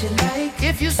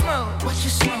 If you smoke, what you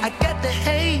smoke? I got the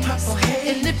haze.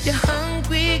 And if you're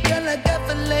hungry, girl, I got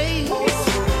fillets.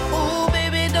 Ooh,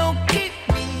 baby, don't keep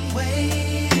me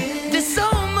waiting. There's so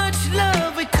much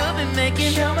love we could be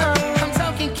making. I'm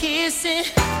talking kissing,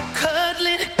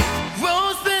 cuddling,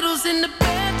 rose petals in the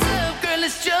bathtub. Girl,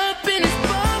 it's jumping, it's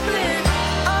bubbling.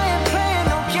 I ain't playing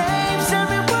no games.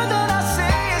 Every word that I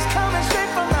say is coming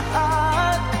straight from the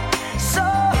heart. So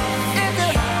if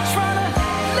you're trying to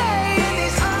lay in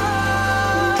these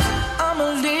arms, I'ma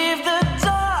leave the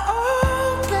door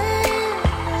open.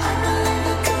 I'ma leave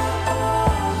the door open.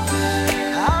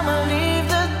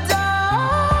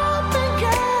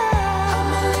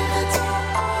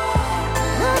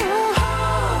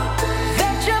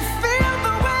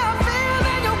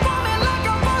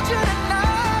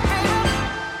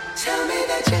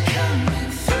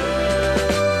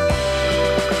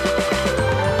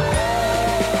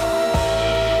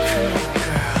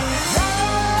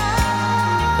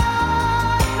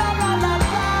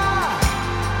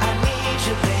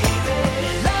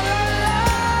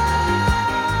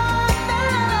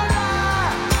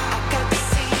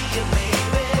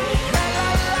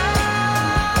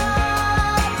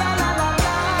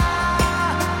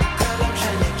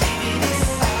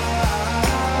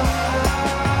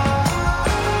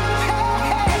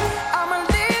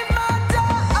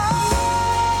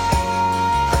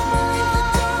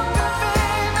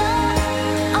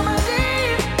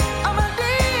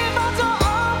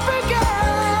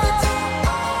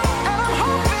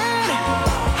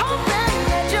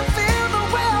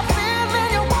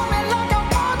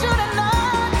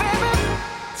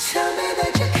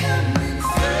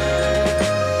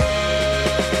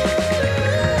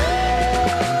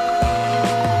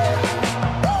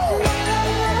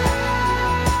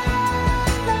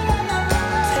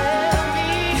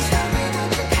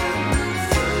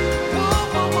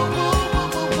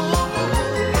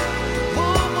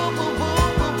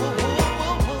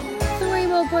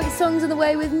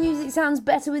 Sounds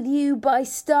Better With You by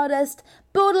Stardust,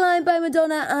 Borderline by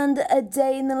Madonna, and A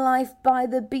Day in the Life by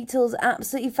the Beatles.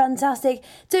 Absolutely fantastic.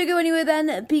 Don't go anywhere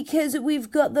then, because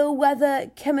we've got the weather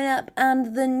coming up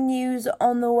and the news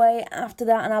on the way after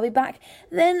that, and I'll be back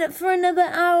then for another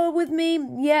hour with me.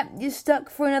 Yep, you're stuck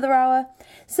for another hour.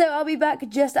 So I'll be back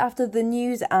just after the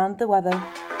news and the weather.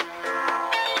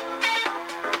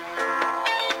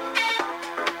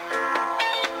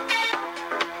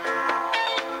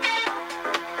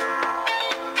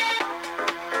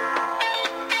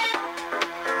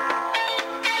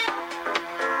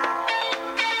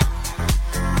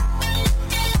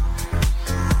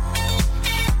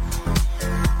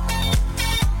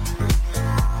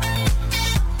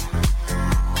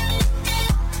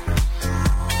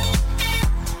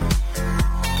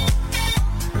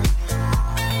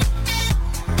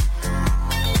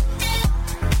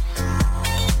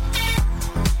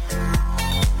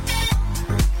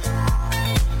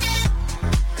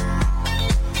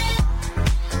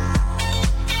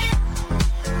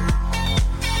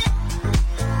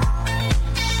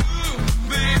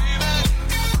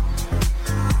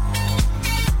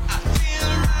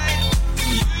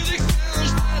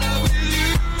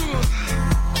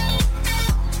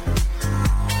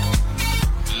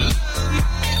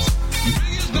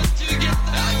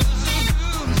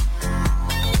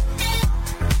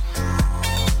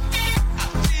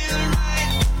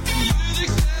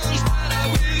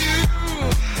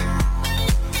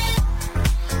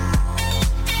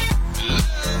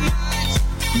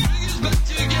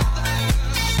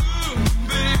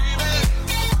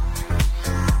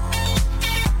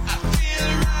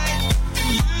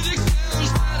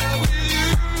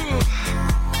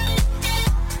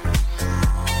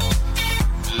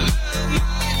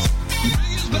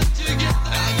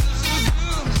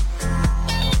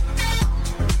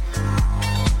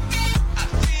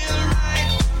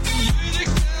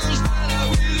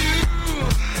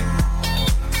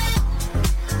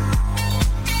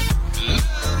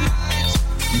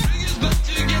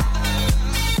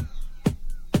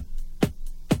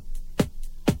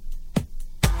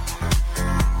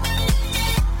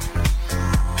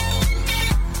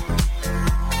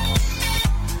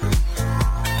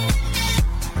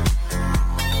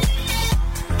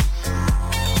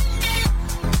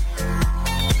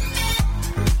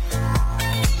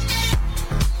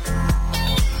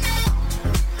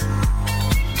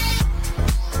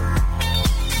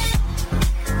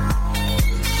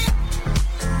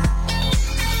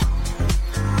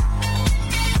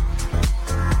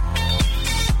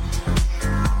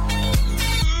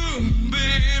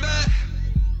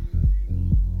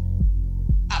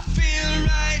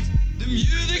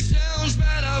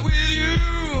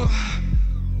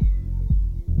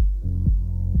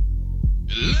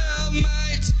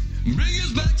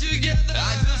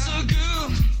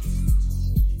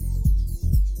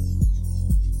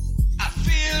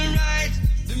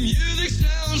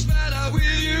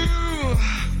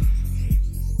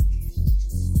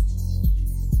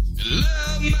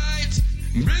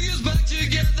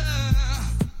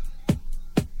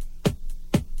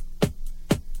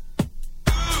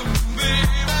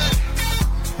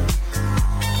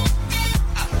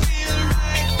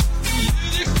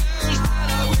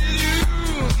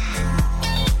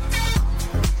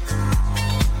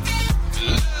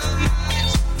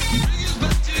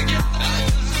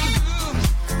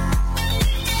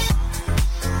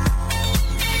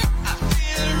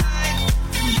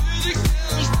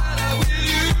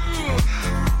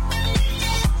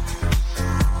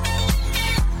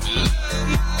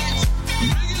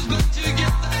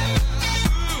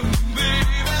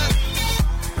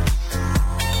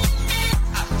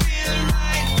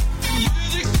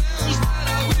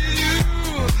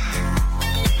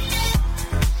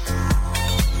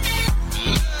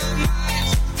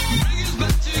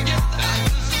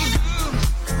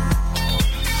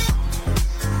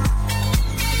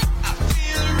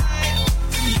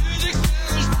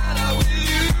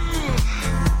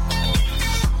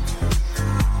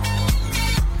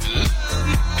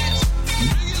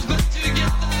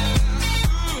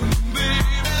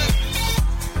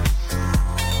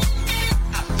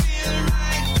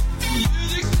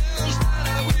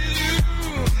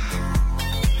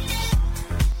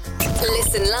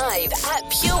 Listen live at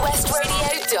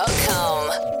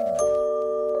purewestradio.com.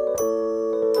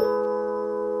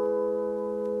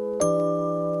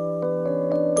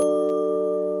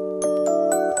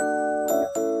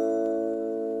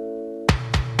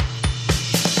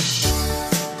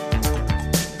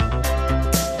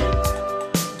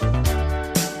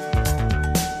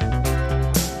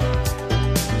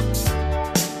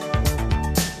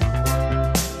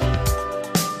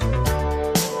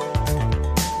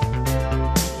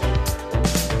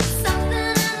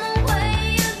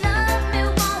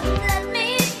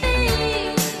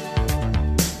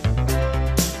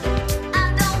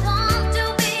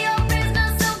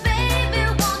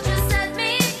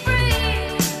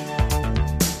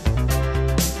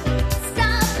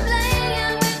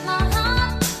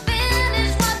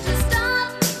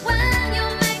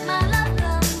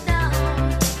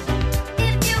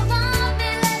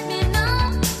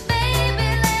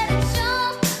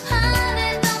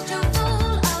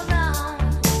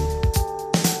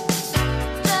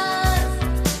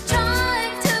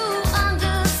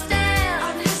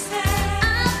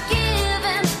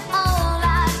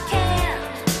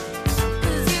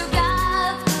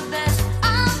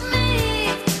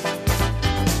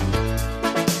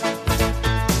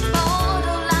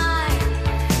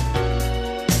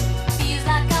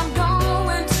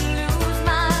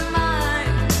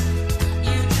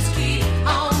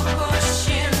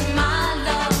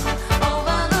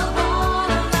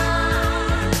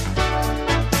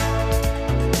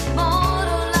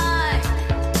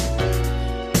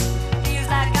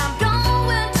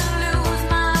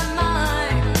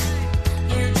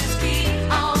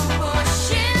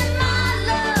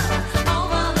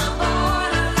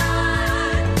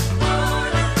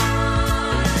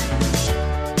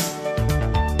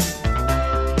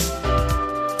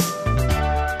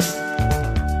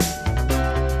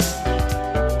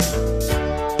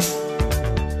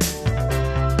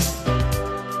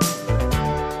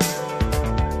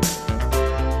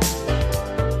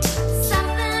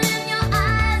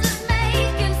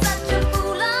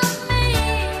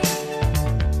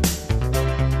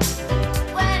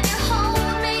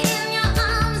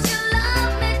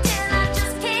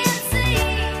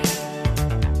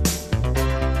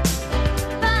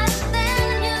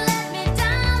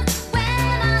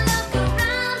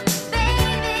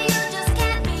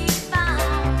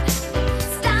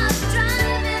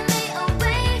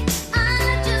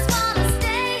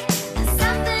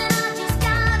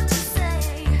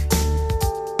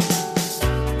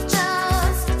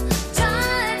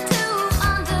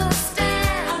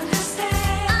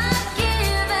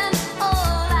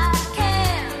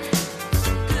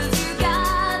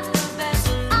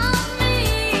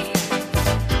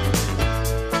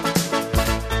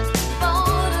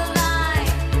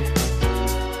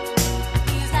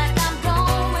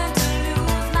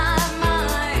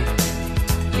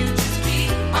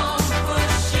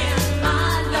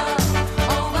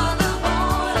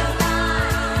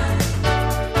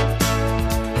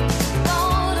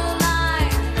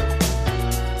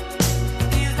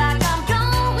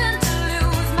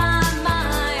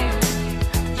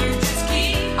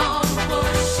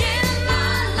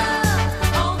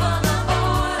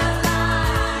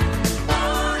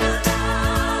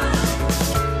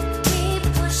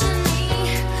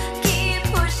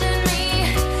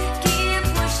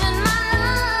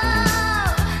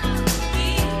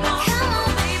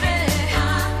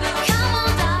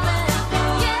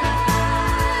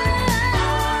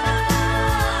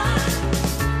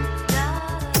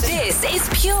 This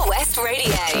is Pure West Radio.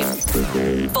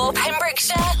 For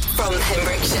Pembrokeshire, from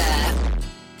Pembrokeshire.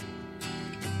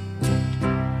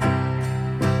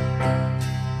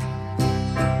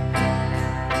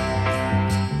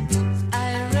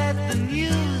 I read the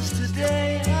news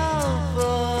today, oh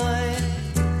boy,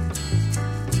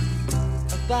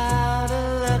 about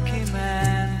a lucky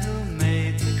man who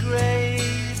made the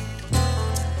grade.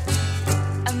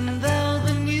 And though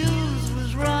the news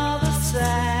was rather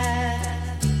sad,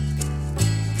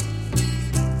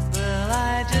 well,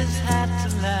 I just had to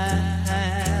laugh.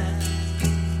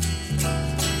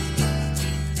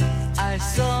 I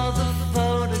saw the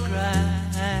photograph.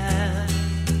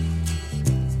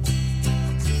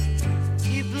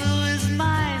 He blew his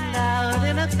mind out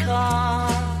in a car.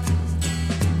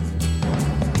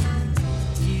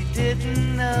 He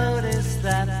didn't notice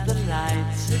that the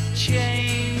lights had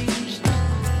changed.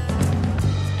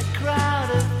 A crowd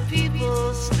of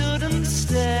people stood and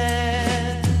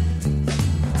stared.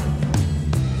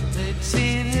 They'd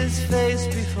seen his face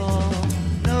before.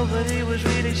 Nobody was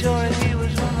really sure if he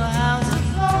was from the house of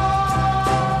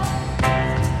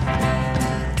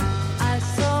I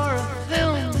saw a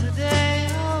film today,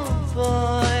 oh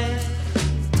boy.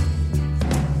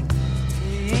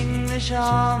 The English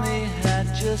army had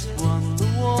just won the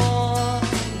war.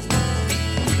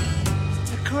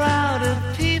 A crowd of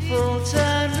people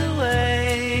turned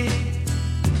away,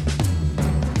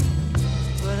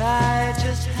 but I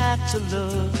just had to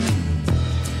look,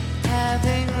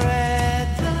 having read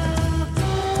the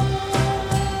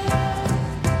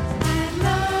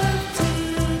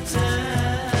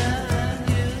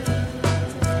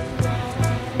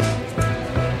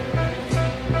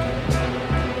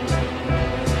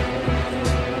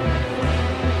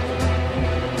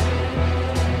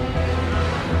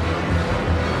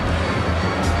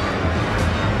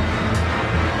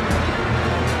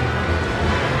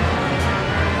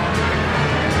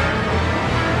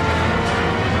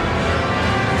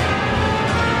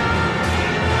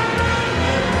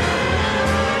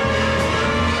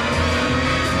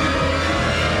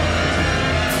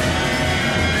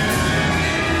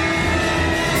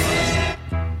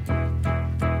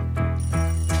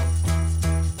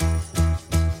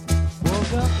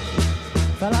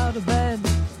fell out of bed,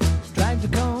 dragged a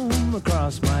comb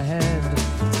across my head.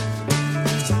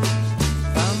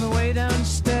 Found the way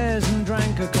downstairs and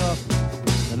drank a cup.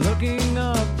 And looking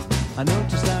up, I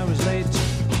noticed I was late.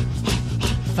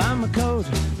 Found my coat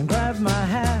and grabbed my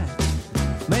hat.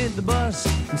 Made the bus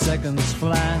in seconds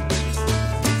flat.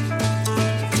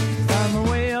 Found my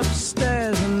way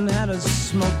upstairs and had a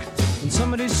smoke. And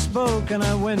somebody spoke and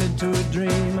I went into a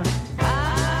dream.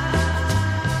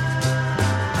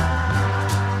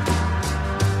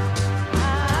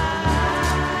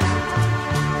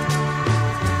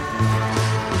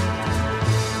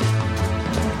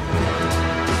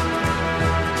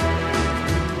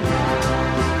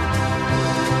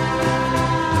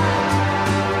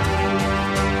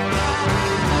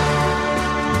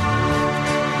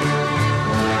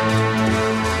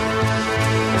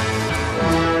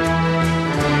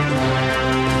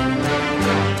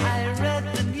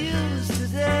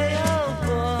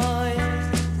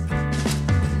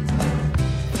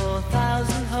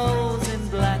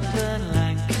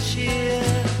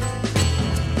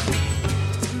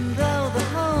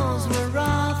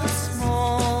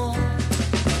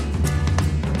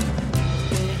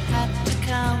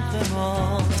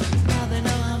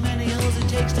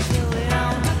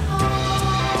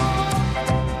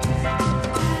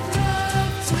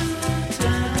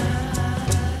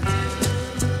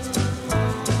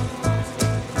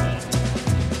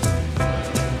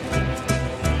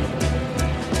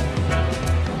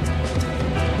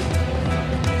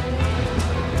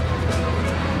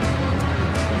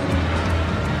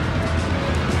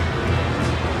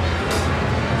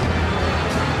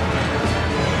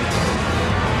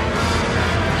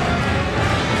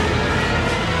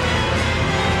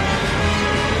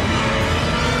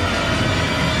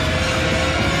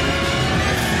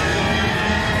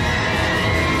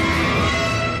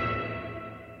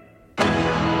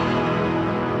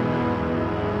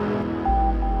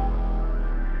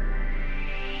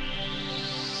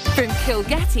 From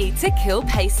Kilgetty to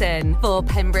Kilpayson for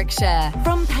Pembrokeshire.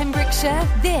 From Pembrokeshire,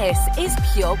 this is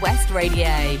Pure West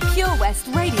Radio. Pure West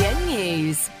Radio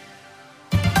News.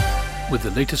 With the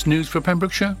latest news for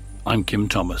Pembrokeshire, I'm Kim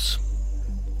Thomas.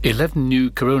 11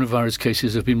 new coronavirus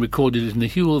cases have been recorded in the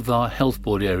Hywel Dda Health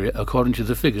Board area, according to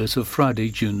the figures of Friday,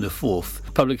 June the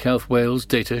 4th. Public Health Wales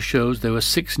data shows there were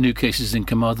 6 new cases in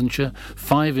Carmarthenshire,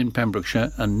 5 in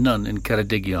Pembrokeshire and none in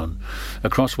Ceredigion.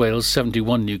 Across Wales,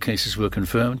 71 new cases were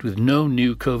confirmed, with no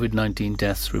new COVID-19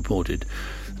 deaths reported.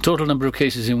 The total number of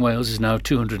cases in Wales is now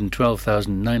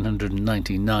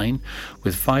 212,999,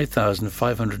 with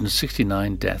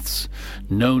 5,569 deaths.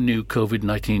 No new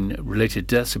COVID-19 related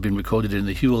deaths have been recorded in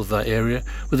the Hywel Dda area,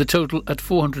 with a total at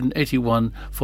 481 for